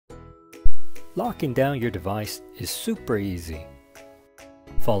Locking down your device is super easy.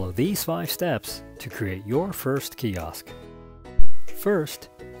 Follow these 5 steps to create your first kiosk. First,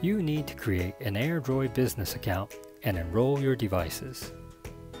 you need to create an AirDroid Business account and enroll your devices.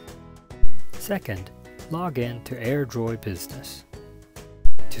 Second, log in to AirDroid Business.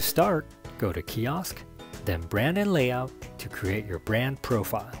 To start, go to Kiosk, then Brand and Layout to create your brand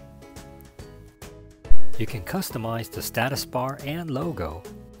profile. You can customize the status bar and logo,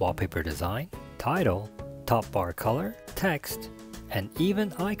 wallpaper design, title, top bar color, text, and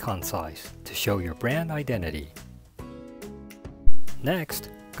even icon size to show your brand identity. Next,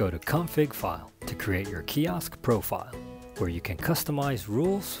 go to Config File to create your kiosk profile, where you can customize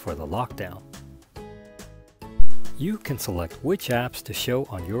rules for the lockdown. You can select which apps to show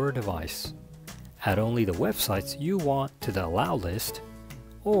on your device, add only the websites you want to the allow list,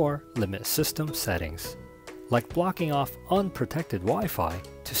 or limit system settings, like blocking off unprotected Wi-Fi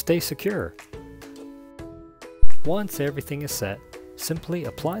to stay secure. Once everything is set, simply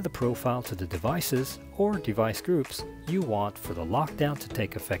apply the profile to the devices or device groups you want for the lockdown to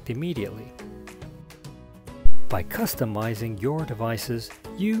take effect immediately. By customizing your devices,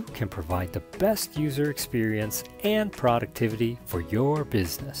 you can provide the best user experience and productivity for your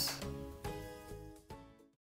business.